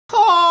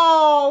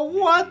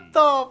What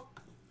the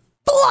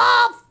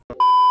bluff?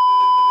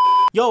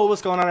 Yo,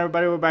 what's going on,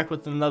 everybody? We're back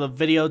with another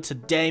video.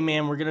 Today,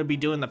 man, we're gonna be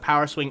doing the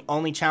power swing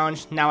only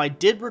challenge. Now, I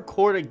did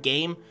record a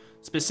game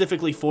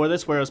specifically for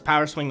this where it was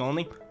power swing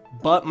only,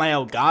 but my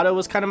Elgato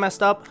was kind of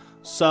messed up.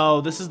 So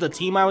this is the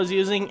team I was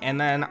using,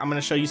 and then I'm gonna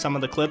show you some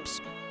of the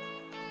clips.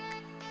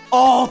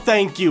 Oh,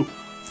 thank you.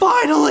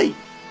 Finally!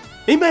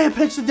 He may have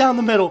pitched it down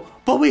the middle,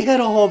 but we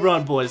hit a home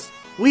run, boys.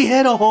 We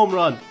hit a home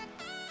run.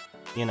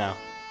 You know.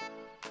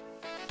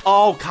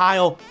 Oh,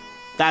 Kyle.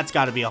 That's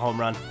got to be a home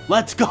run.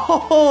 Let's go,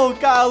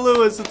 Kyle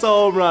Lewis. It's a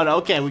home run.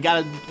 Okay, we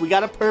got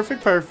a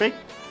perfect.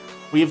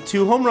 We have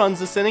 2 home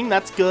runs this inning.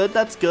 That's good.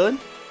 That's good.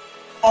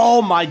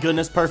 Oh my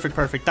goodness, perfect.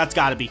 That's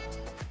got to be.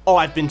 Oh,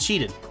 I've been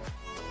cheated.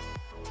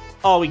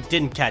 Oh, he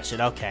didn't catch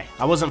it. Okay,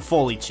 I wasn't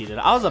fully cheated.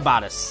 I was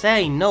about to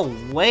say, no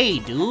way,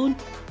 dude.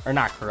 Or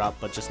not corrupt,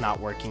 but just not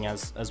working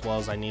as well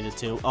as I needed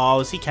to. Oh,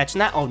 is he catching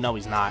that? Oh, no,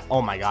 he's not.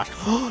 Oh, my gosh.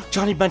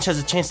 Johnny Bench has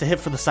a chance to hit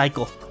for the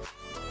cycle.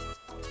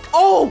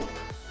 Oh!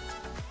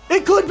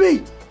 It could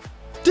be!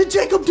 Did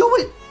Jacob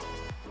do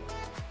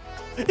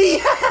it?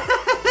 Yes!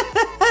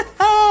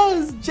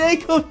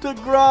 Jacob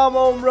DeGrom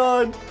home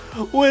run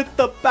with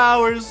the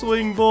power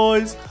swing,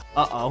 boys.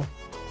 Uh-oh.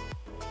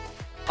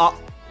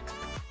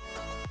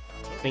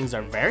 Things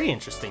are very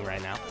interesting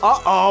right now.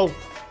 Uh-oh!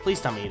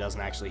 Please tell me he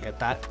doesn't actually hit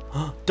that.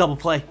 Double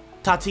play.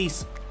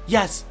 Tatis.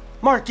 Yes.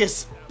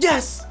 Marcus.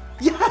 Yes.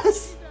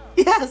 Yes.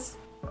 Yes.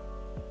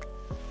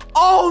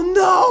 Oh,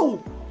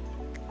 no.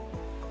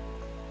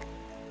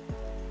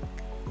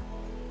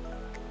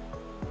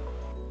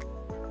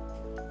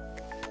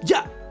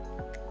 Yeah.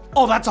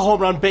 Oh, that's a home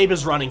run. Babe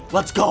is running.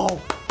 Let's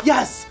go.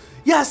 Yes.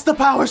 Yes, the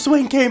power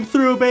swing came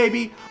through,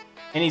 baby.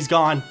 And he's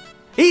gone.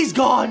 He's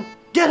gone.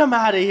 Get him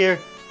out of here.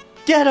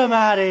 Get him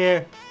out of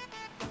here.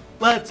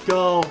 Let's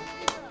go.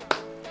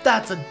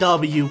 That's a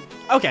W.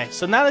 Okay,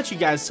 so now that you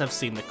guys have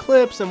seen the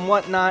clips and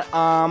whatnot,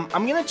 I'm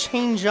gonna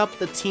change up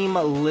the team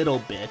a little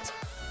bit,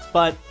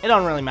 but it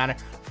don't really matter.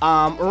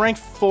 We're ranked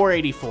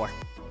 484,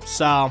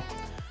 so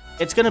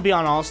it's gonna be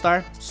on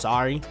All-Star.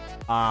 Sorry.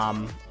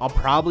 I'll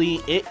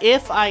probably,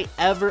 if I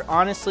ever,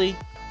 honestly,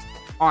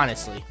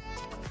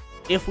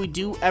 if we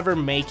do ever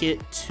make it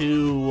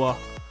to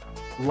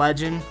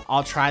Legend,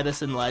 I'll try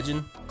this in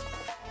Legend.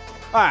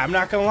 All right, I'm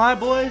not gonna lie,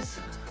 boys.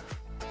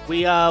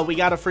 We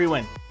got a free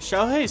win.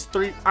 Shohei's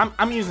 3.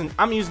 I'm using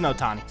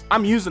Ohtani.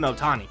 I'm using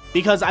Ohtani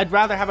because I'd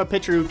rather have a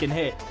pitcher who can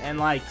hit, and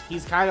like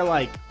he's kind of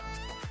like,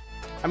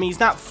 I mean, he's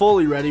not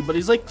fully ready, but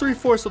he's like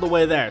 3/4 of the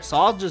way there. So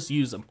I'll just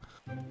use him.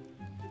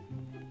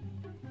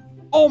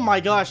 Oh my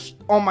gosh!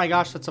 Oh my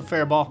gosh! That's a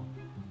fair ball.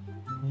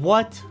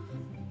 What?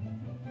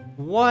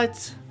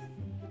 What?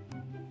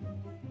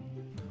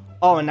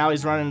 Oh, and now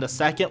he's running to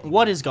second.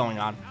 What is going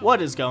on?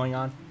 What is going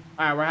on?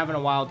 All right, we're having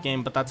a wild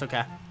game, but that's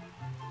okay.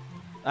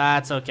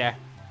 That's okay.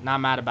 Not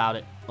mad about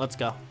it. Let's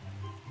go.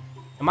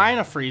 Am I in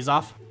a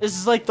freeze-off? This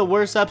is like the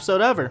worst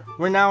episode ever.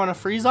 We're now in a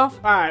freeze-off?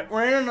 Alright,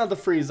 we're in another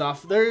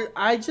freeze-off.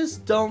 I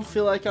just don't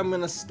feel like I'm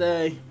gonna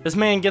stay. This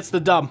man gets the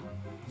dub.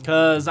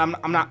 Cause I'm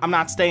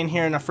not staying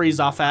here in a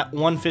freeze-off at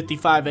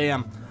 1:55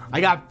 a.m. I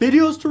got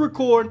videos to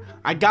record.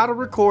 I gotta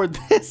record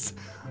this.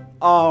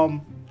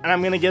 And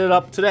I'm gonna get it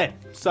up today.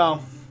 So,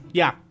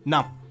 yeah,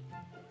 no.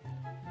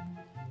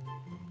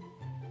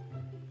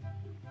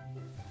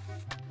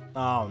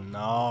 Oh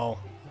no.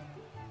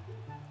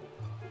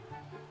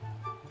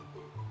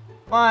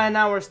 Well, and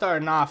now we're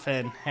starting off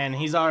and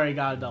he's already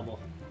got a double.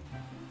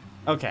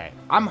 Okay,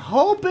 I'm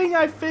hoping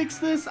I fix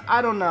this.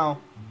 I don't know.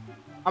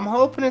 I'm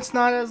hoping it's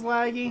not as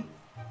laggy.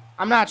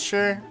 I'm not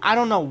sure. I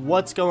don't know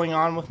what's going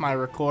on with my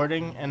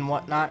recording and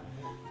whatnot.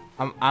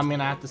 I'm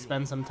gonna have to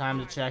spend some time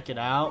to check it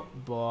out,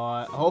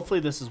 but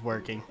hopefully this is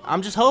working.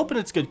 I'm just hoping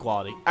it's good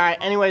quality. All right,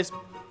 anyways,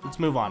 let's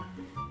move on.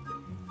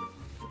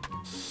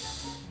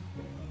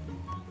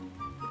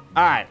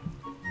 Alright,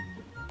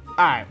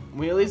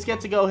 we at least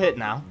get to go hit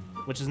now,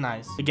 which is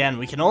nice. Again,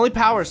 we can only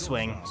power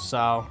swing,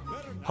 so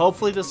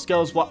hopefully this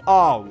goes well.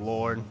 Oh,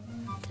 Lord.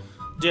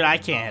 Dude, I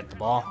can't hit the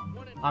ball.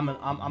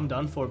 I'm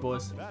done for,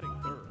 boys.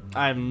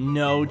 I have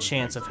no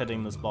chance of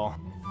hitting this ball.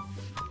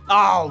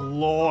 Oh,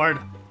 Lord.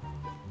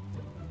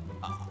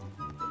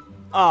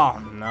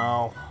 Oh,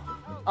 no.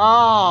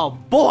 Oh,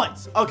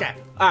 boys. Okay.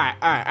 Alright,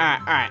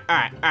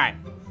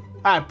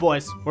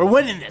 boys. We're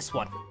winning this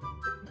one.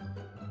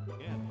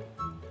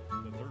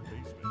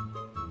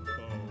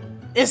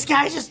 This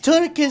guy just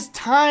took his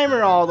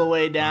timer all the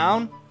way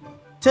down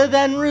to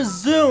then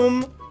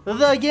resume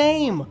the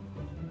game.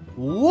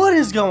 What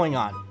is going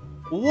on?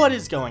 What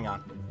is going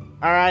on?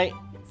 All right,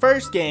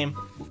 first game,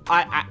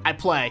 I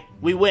play,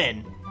 we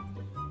win.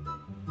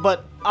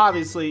 But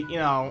obviously, you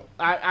know,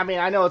 I mean,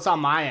 I know it's on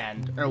my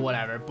end or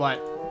whatever,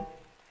 but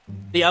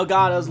the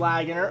Elgato's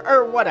lagging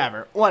or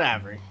whatever.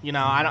 You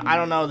know, I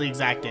don't know the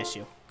exact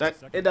issue.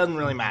 It doesn't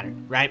really matter,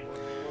 right?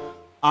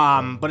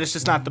 But it's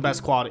just not the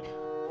best quality.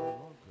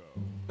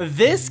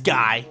 This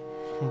guy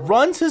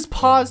runs his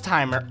pause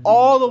timer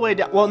all the way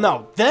down. Well,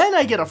 no, then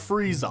I get a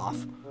freeze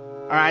off.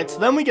 All right, so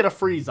then we get a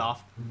freeze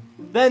off.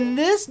 Then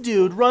this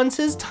dude runs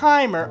his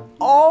timer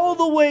all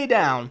the way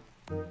down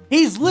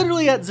He's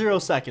literally at 0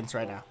 seconds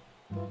right now.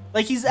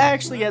 Like, he's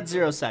actually at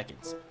 0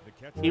 seconds.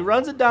 He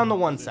runs it down to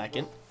 1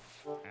 second.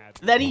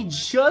 Then he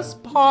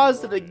just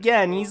paused it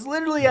again. He's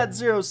literally at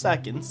 0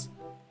 seconds.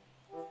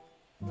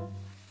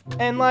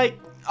 And like,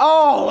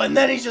 oh, and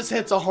then he just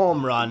hits a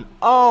home run.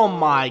 Oh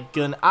my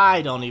goodness,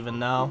 I don't even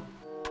know.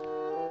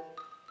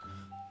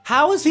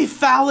 How is he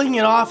fouling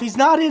it off? He's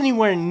not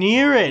anywhere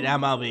near it,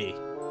 MLB.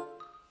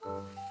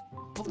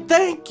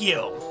 Thank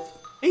you.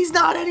 He's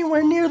not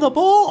anywhere near the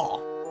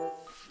ball.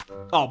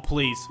 Oh,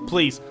 please,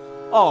 please.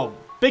 Oh,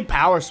 big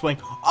power swing.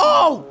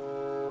 Oh,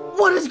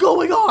 what is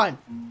going on?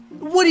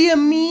 What do you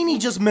mean he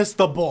just missed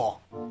the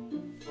ball?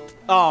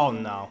 Oh,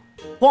 no.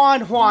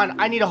 Juan,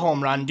 I need a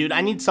home run, dude.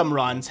 I need some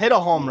runs. Hit a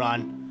home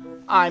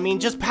run. I mean,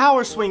 just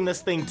power swing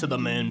this thing to the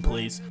moon,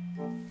 please.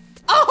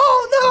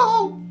 Oh,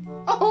 no.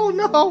 Oh,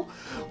 no.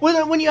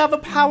 When you have a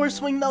power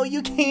swing, though,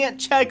 you can't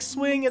check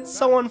swing. It's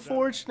so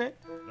unfortunate.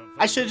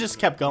 I should have just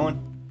kept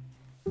going.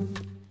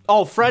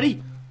 Oh,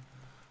 Freddie.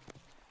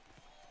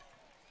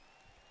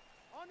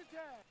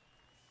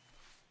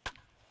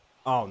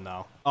 Oh,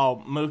 no.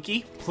 Oh,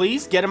 Mookie,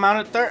 please get him out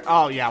at third.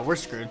 Oh, yeah, we're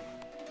screwed.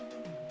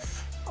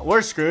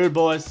 We're screwed,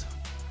 boys.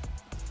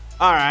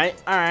 All right.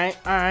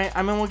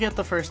 I mean, we'll get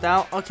the first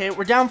out. Okay,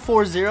 we're down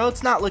 4-0.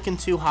 It's not looking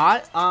too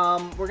hot.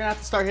 We're gonna have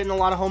to start hitting a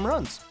lot of home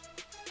runs.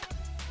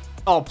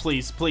 Oh,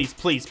 please, please,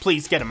 please,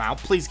 please get him out.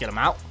 Please get him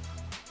out.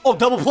 Oh,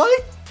 double play?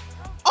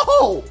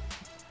 Oh!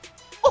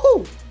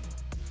 Oh!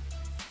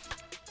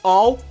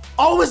 Oh!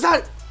 Oh, is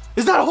that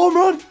a home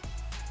run?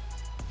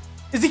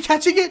 Is he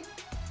catching it?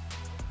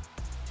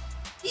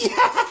 Yeah!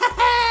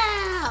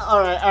 All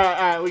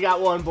right. We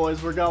got one,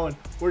 boys. We're going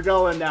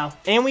now.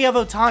 And we have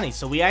Ohtani,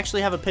 so we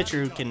actually have a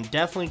pitcher who can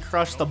definitely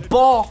crush the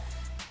ball.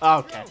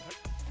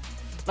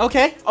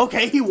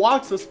 Okay, he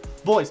walks us.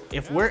 Boys,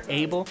 if we're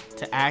able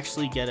to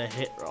actually get a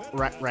hit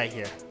right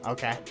here.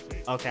 Okay.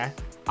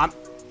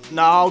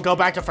 No, go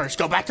back to first.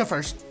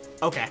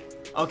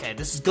 Okay,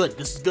 this is good.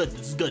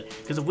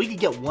 Because if we could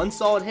get one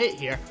solid hit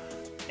here,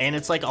 and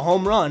it's like a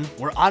home run,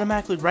 we're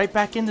automatically right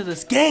back into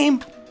this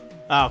game.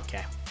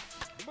 Okay.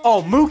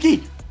 Oh,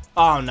 Mookie.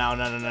 Oh, no.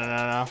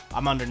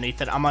 I'm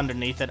underneath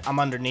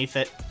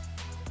it.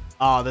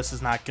 Oh, this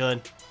is not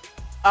good.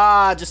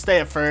 Just stay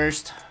at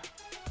first.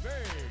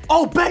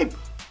 Oh, babe.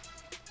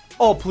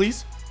 Oh,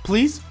 please.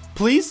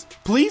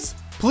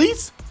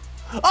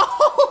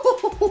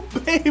 Oh,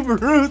 Babe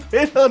Ruth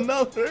hit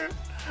another.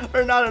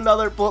 Or not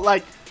another, but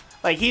like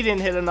he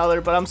didn't hit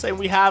another, but I'm saying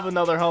we have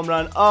another home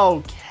run.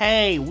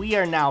 Okay, we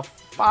are now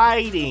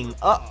fighting.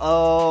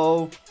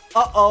 Uh-oh.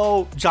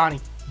 Johnny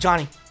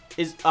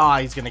is,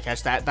 he's gonna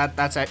catch that.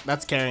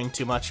 That's carrying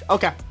too much.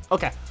 Okay.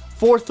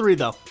 4-3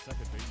 though.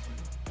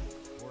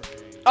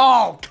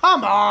 Oh,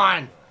 come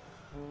on.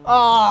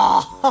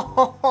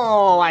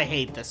 Oh, I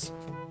hate this.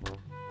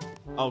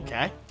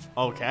 Okay.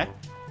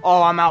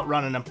 Oh, I'm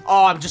outrunning him.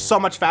 Oh, I'm just so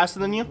much faster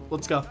than you.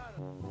 Let's go.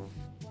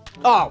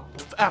 Oh,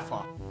 F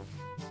off.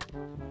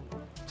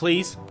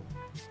 Please.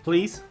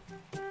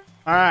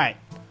 All right.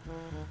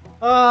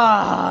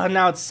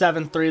 Now it's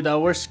 7-3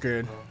 though. We're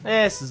screwed.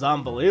 This is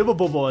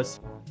unbelievable, boys.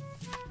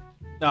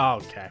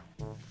 Okay.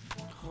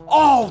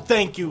 Oh,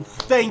 thank you,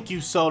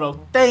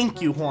 Soto.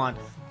 Thank you, Juan.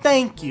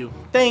 Thank you.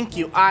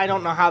 I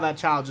don't know how that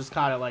child just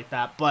caught it like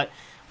that, but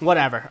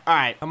whatever. All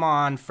right, come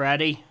on,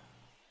 Freddie.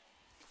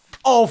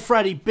 Oh,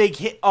 Freddie, big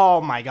hit.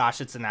 Oh my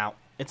gosh, it's an out.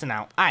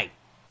 Aight.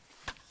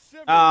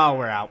 Oh,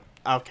 we're out.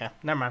 Okay,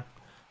 never mind.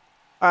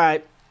 All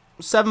right,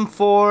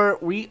 7-4.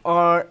 We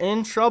are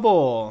in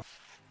trouble.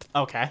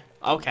 Okay.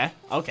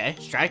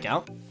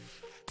 Strikeout.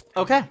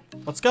 Okay,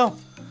 let's go.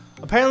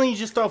 Apparently, you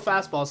just throw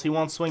fastballs. He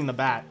won't swing the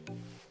bat.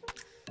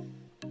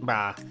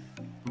 Bruh.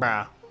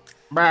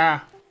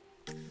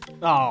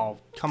 Oh,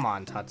 come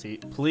on, Tati.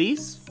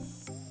 Please?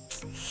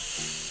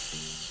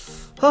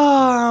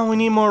 Oh, we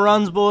need more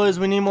runs, boys.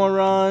 We need more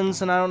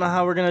runs, and I don't know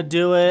how we're going to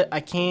do it.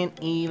 I can't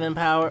even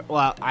power...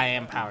 Well, I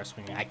am power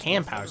swinging. I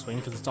can power swing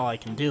because it's all I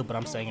can do, but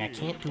I'm saying I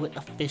can't do it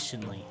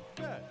efficiently.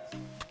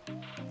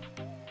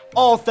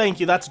 Oh, thank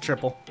you. That's a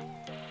triple.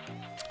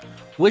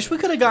 Wish we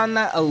could have gotten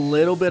that a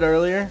little bit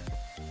earlier.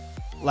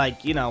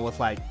 Like, you know, with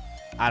like,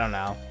 I don't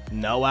know,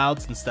 no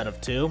outs instead of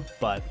 2,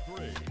 but...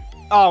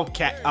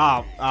 Okay.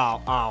 I've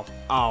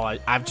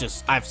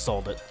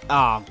sold it.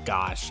 Oh,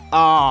 gosh.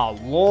 Oh,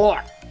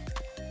 Lord.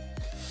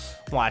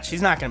 Watch,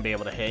 he's not going to be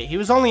able to hit. He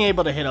was only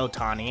able to hit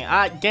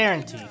Ohtani.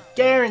 Guarantee.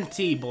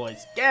 Guarantee,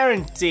 boys.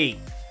 Guarantee.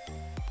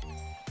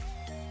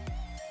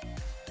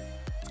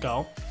 Let's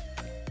go.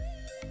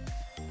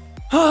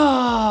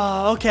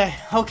 Okay.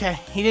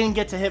 He didn't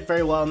get to hit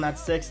very well in that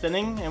 6th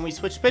inning, and we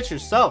switched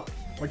pitchers, so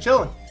we're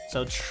chilling.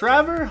 So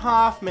Trevor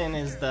Hoffman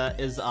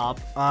is up.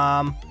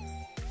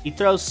 He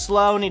throws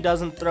slow and he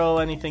doesn't throw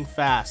anything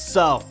fast.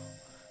 So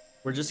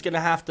we're just gonna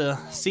have to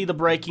see the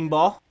breaking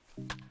ball.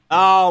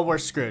 Oh, we're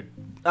screwed.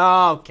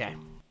 Okay.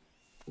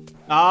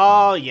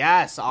 Oh,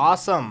 yes,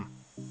 awesome.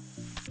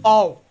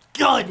 Oh,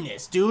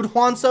 goodness, dude.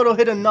 Juan Soto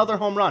hit another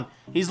home run.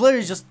 He's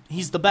literally just,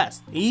 he's the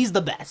best. He's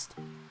the best.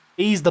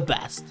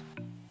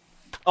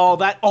 Oh,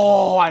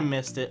 oh, I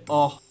missed it.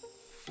 Oh,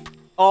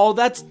 oh,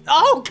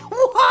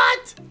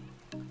 what?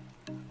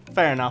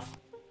 Fair enough.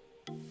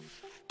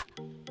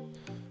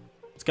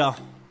 Let's go.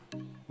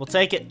 We'll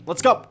take it.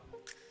 Let's go.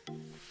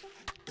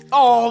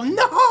 Oh,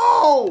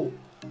 no!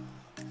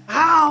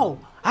 How?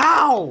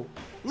 How?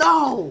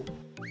 No!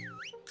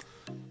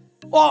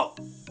 Oh!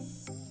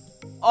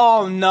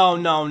 Oh, no,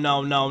 no,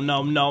 no, no,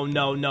 no, no,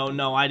 no, no,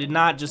 no. I did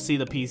not just see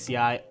the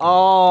PCI.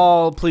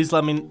 Oh, please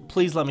let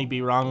me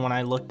be wrong when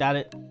I looked at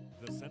it.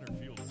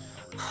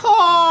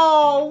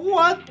 Oh,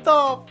 what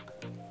the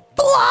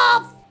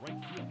bluff?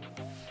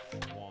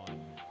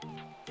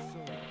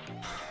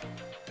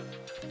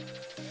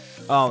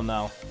 Oh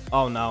no.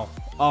 Oh no.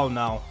 Oh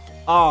no.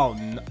 Oh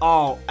no.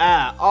 Oh,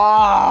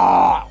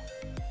 oh.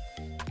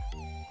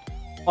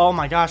 Oh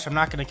my gosh, I'm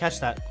not gonna catch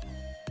that.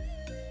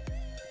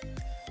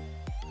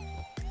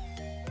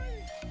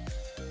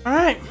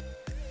 Alright.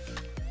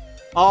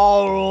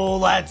 Oh,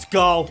 let's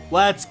go.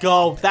 Let's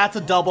go. That's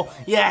a double.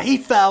 Yeah, he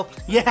fell.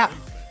 Yeah.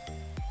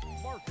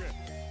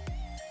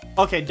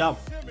 Okay, dumb.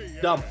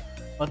 Dumb.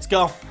 Let's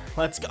go.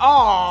 Let's go.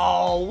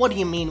 Oh, what do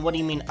you mean? What do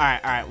you mean?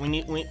 Alright, alright.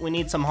 We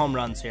need some home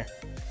runs here.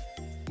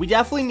 We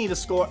definitely need to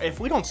score. If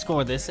we don't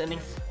score this inning,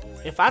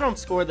 if I don't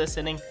score this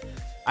inning,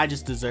 I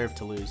just deserve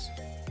to lose.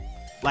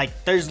 Like,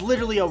 there's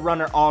literally a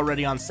runner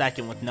already on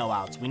second with no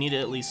outs. We need to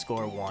at least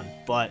score one,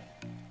 but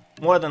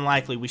more than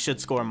likely we should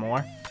score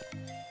more.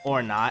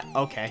 Or not.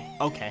 Okay,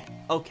 okay,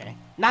 okay.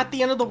 Not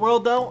the end of the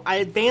world, though. I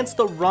advanced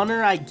the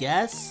runner, I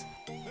guess.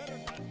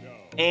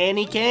 And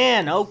he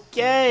can.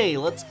 Okay,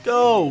 let's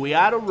go. We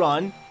got to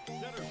run.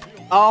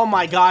 Oh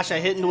my gosh, I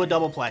hit into a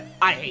double play.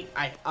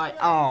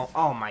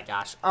 Oh my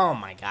gosh. Oh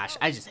my gosh.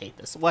 I just hate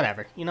this.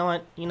 Whatever. You know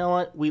what? You know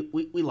what? We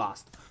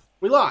lost.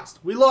 We lost.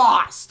 We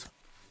lost.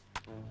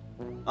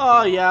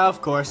 Oh yeah,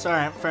 of course. All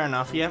right, fair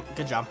enough. Yeah,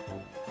 good job.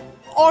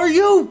 Are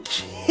you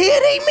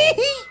kidding me?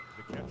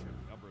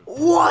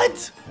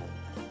 What?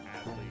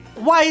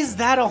 Why is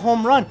that a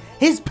home run?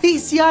 His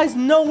PCI is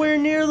nowhere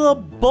near the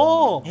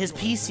ball. His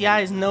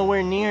PCI is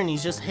nowhere near, and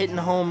he's just hitting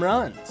home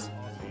runs.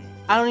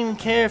 I don't even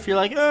care if you're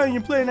like, oh,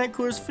 you're playing at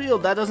Coors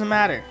Field. That doesn't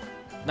matter.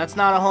 That's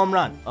not a home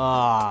run.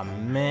 Oh,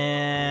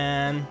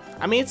 man.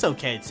 I mean, it's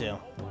okay, too.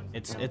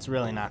 It's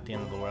really not the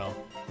end of the world.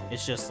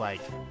 It's just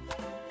like,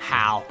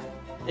 how?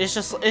 It's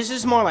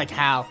just more like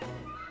how.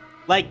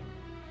 Like,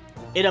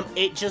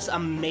 it just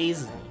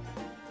amazes me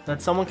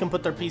that someone can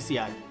put their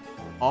PCI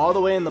all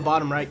the way in the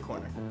bottom right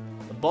corner.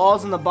 The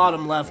ball's in the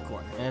bottom left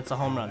corner, and it's a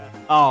home run.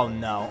 Oh,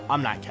 no.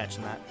 I'm not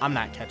catching that. I'm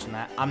not catching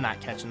that. I'm not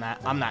catching that.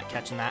 I'm not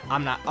catching that.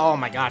 I'm not. Oh,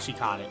 my gosh, he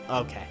caught it.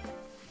 Okay.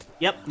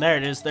 Yep, there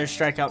it is. There's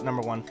strikeout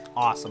number one.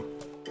 Awesome.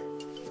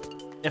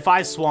 If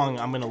I swung,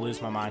 I'm going to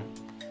lose my mind.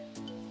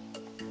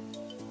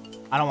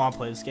 I don't want to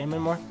play this game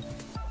anymore.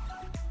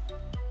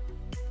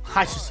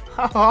 I just...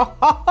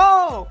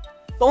 The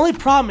only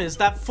problem is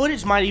that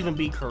footage might even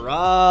be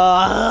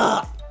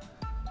corrupt.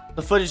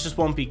 The footage just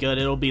won't be good.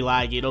 It'll be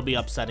laggy. It'll be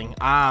upsetting.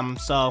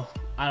 So,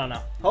 I don't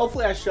know.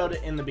 Hopefully I showed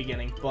it in the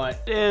beginning,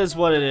 but it is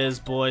what it is,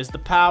 boys. The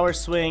power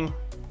swing,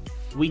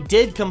 we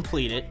did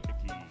complete it,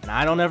 and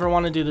I don't ever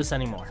want to do this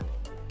anymore.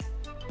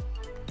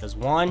 Because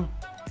one,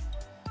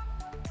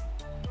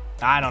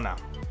 I don't know.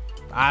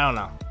 I don't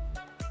know.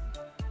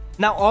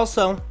 Now,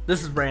 also,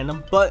 this is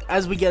random, but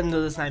as we get into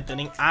this ninth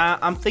inning,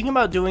 I'm thinking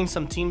about doing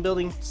some team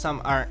building,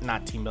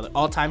 not team building,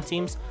 all-time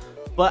teams,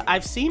 but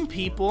I've seen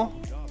people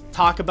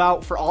talk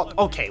about for all,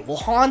 okay, well,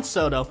 Juan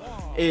Soto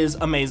is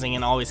amazing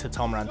and always hits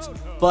home runs,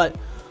 but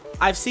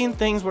I've seen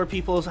things where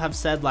people have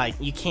said, like,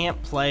 you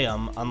can't play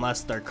them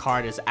unless their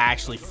card is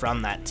actually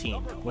from that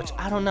team, which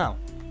I don't know.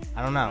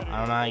 I don't know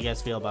how you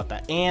guys feel about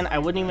that. And I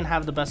wouldn't even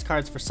have the best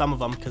cards for some of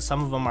them because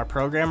some of them are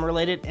program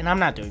related, and I'm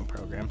not doing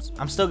programs.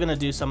 I'm still going to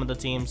do some of the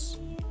teams,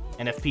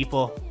 and if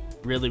people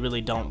really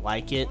don't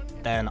like it,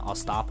 then I'll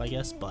stop, I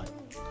guess, but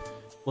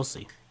we'll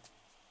see.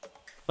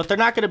 But they're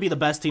not going to be the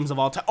best teams of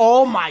all time.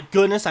 Oh my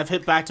goodness, I've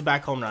hit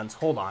back-to-back home runs.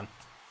 Hold on.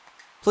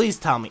 Please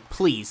tell me.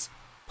 Please.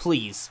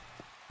 Please.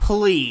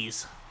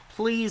 Please.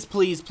 Please,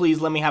 please, please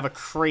let me have a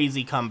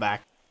crazy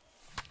comeback.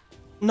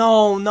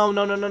 No,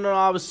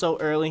 I was so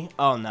early.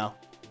 Oh, no.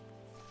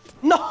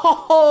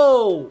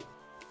 No!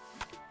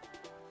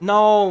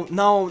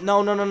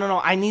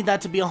 No. I need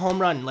that to be a home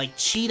run. Like,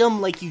 cheat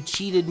him like you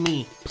cheated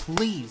me.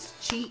 Please,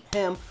 cheat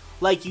him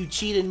like you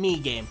cheated me,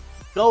 game.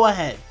 Go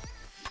ahead.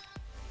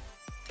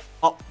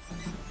 Oh.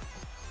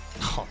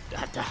 Oh,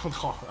 no.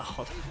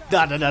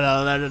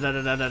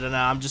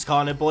 I'm just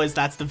calling it, boys.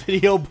 That's the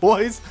video,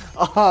 boys.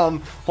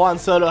 Juan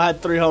Soto had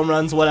 3 home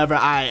runs, whatever.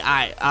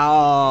 I'm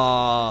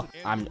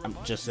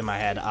just in my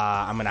head.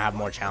 I'm gonna have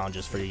more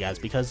challenges for you guys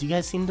because you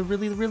guys seem to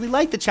really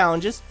like the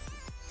challenges,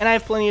 and I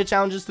have plenty of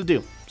challenges to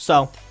do.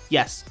 So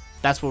yes,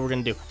 that's what we're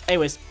gonna do.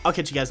 Anyways, I'll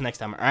catch you guys next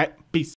time. All right, peace.